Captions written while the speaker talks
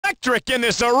electric in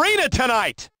this arena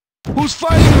tonight. Who's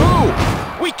fighting who?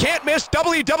 We can't miss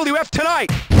WWF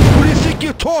tonight. Who do you think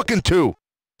you're talking to?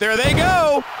 There they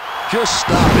go. Just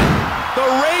stop it. The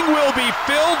ring will be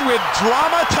filled with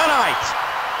drama tonight.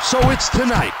 So it's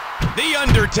tonight. The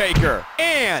Undertaker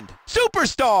and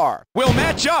Superstar will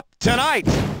match up tonight.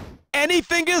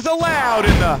 Anything is allowed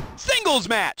in the singles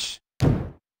match.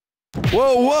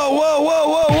 Whoa, whoa, whoa, whoa,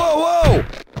 whoa, whoa, whoa!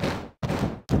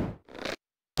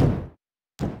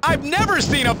 I've never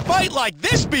seen a fight like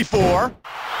this before.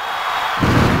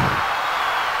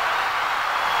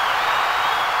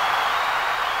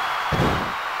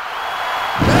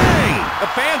 Bang! The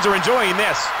fans are enjoying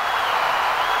this.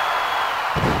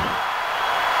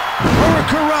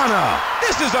 Hurricanrana!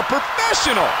 This is a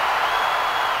professional.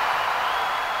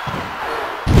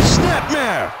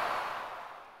 Snapmare!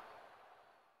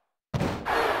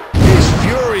 He's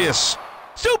furious.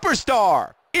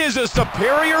 Superstar is a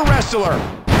superior wrestler.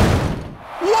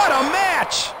 What a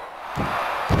match!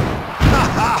 Ha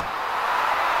ha!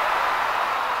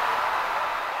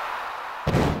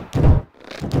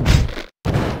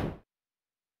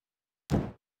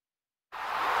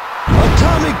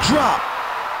 Atomic drop.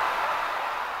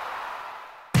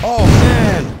 Oh,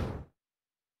 man.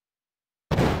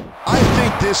 I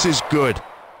think this is good.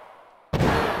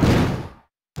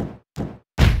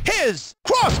 His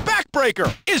cross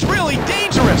backbreaker is really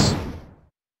dangerous.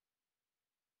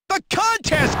 The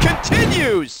contest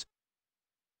continues.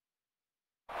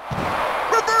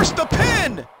 Reverse the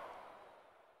pin.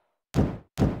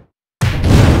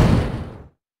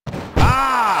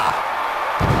 Ah!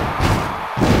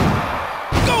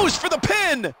 Goes for the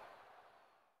pin.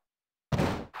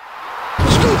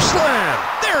 Scoop slam.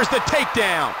 There's the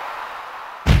takedown.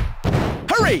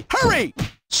 Hurry, hurry.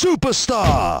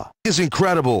 Superstar is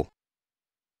incredible.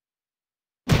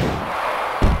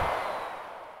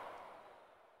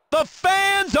 The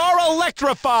fans are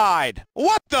electrified.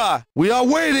 What the? We are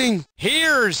waiting.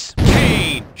 Here's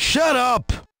Kane. Shut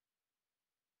up.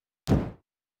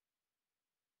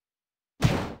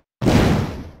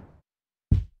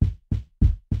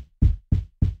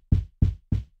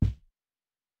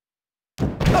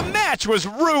 The match was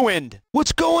ruined.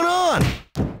 What's going on?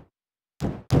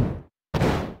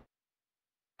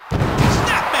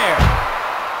 Snapmare.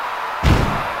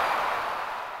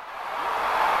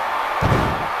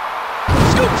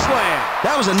 Scoop slam.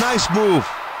 That was a nice move.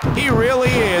 He really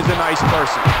is a nice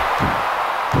person.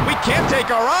 We can't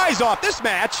take our eyes off this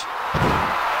match.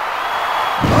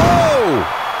 Oh!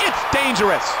 It's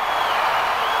dangerous.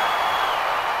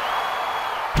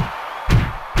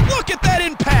 Look at that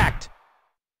impact.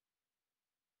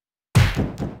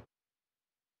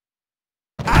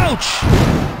 Ouch!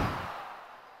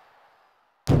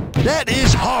 That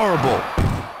is horrible.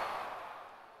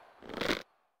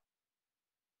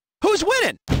 Who's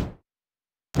winning?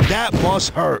 That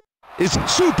must hurt. It's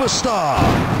Superstar.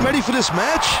 Ready for this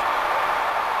match?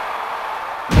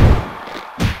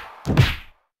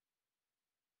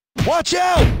 Watch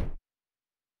out!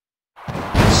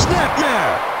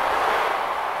 Snapmare!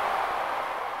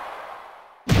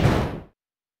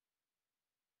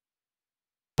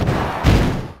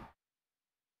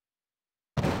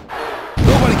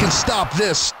 Nobody can stop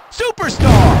this.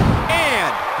 Superstar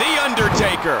and The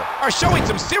Undertaker are showing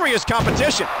some serious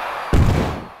competition.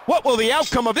 What will the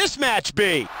outcome of this match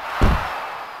be?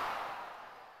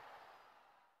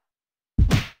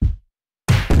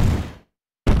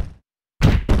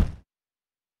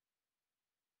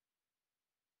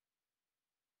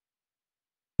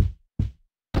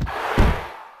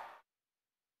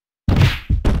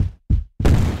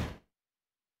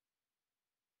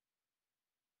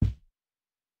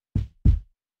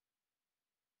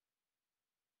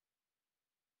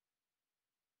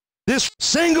 This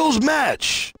singles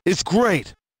match is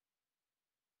great.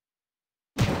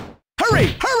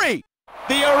 Hurry, hurry!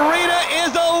 The arena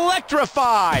is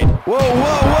electrified. Whoa,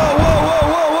 whoa, whoa, whoa, whoa,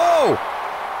 whoa, whoa!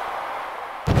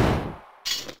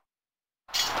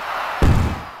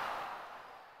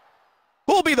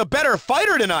 Who'll be the better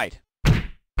fighter tonight?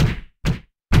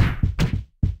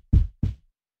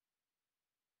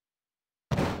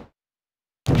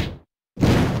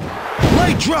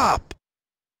 Leg drop!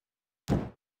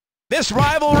 This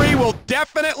rivalry will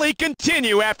definitely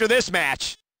continue after this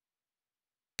match.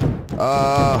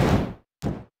 Hurricanrana!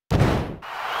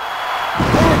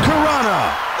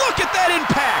 Look at that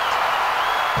impact!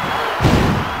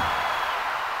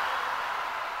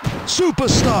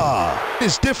 Superstar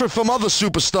is different from other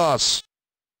superstars.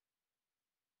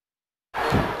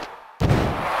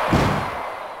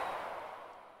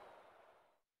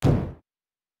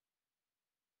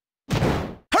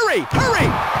 Hurry,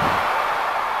 hurry!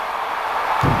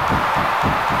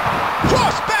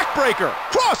 Backbreaker!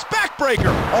 Cross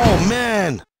backbreaker! Oh,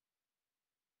 man.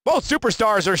 Both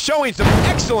superstars are showing some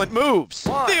excellent moves.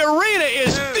 The arena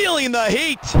is feeling the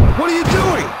heat. What are you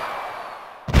doing?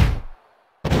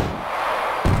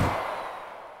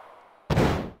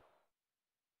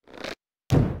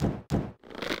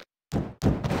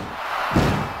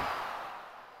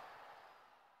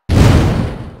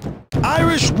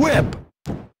 Irish whip.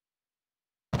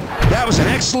 That was an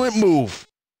excellent move.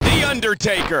 The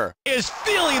Undertaker is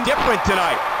feeling different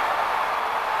tonight.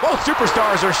 Both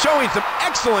superstars are showing some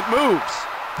excellent moves.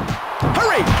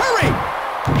 Hurry, hurry!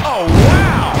 Oh,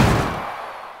 wow!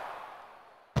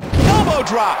 Elbow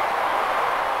drop.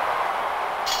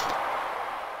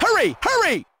 Hurry,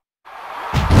 hurry!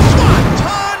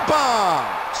 Swanton bomb!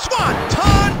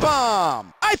 Swanton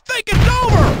bomb! I think it's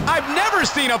over! I've never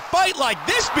seen a fight like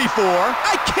this before!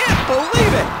 I can't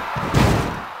believe it!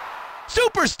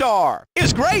 Superstar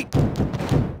is great!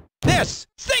 This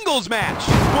singles match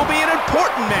will be an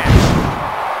important match!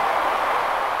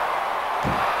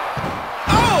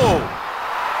 Oh!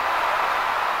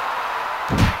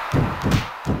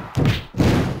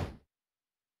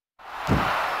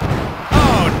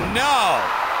 Oh no!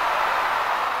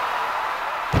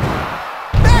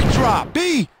 Backdrop!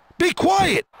 Be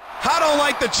quiet. I don't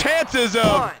like the chances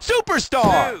of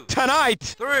Superstar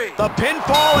tonight. The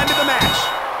pinfall ended the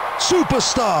match.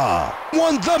 Superstar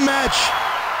won the match.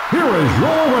 Here is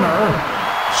your winner,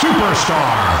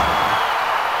 Superstar.